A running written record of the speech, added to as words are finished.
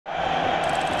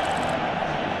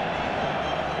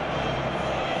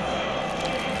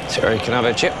Thierry, can I have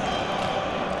a chip?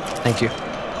 Thank you.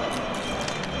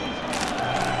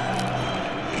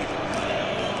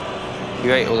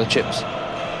 You ate all the chips?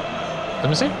 Let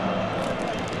me see.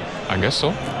 I guess so.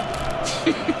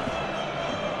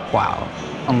 Wow.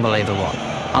 Unbelievable.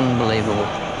 Unbelievable.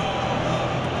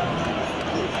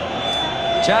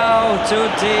 Ciao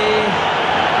tutti.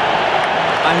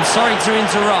 I'm sorry to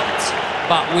interrupt,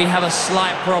 but we have a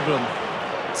slight problem.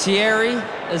 Thierry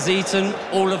has eaten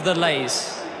all of the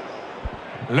Lays.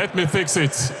 Let me fix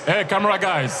it. Hey, camera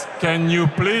guys, can you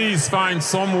please find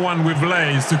someone with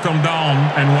Lays to come down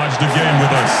and watch the game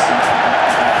with us?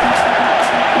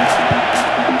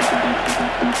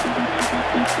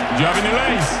 Do you have any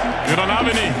Lays? You don't have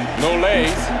any? No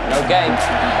Lays. No game.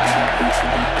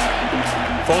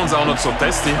 Phones are not so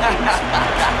tasty.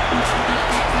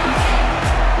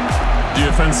 Do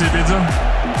you fancy pizza?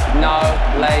 No,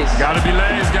 Lays. Gotta be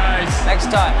Lays, guys.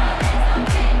 Next time.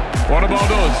 What about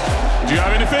those? Do you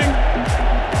have anything?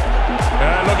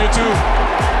 I love you too.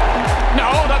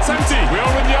 No, that's empty. We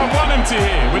already have one empty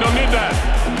here. We don't need that.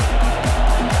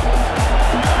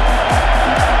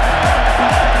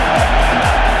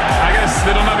 I guess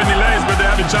they don't have any Lays, but they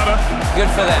have each other. Good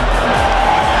for them.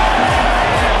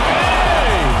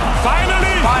 Hey!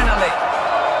 Finally! Finally.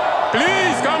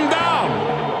 Please come down.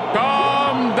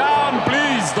 Come down,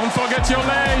 please. Don't forget your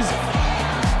Lays.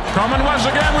 Come and watch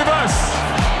the game with us.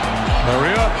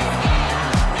 Hurry up.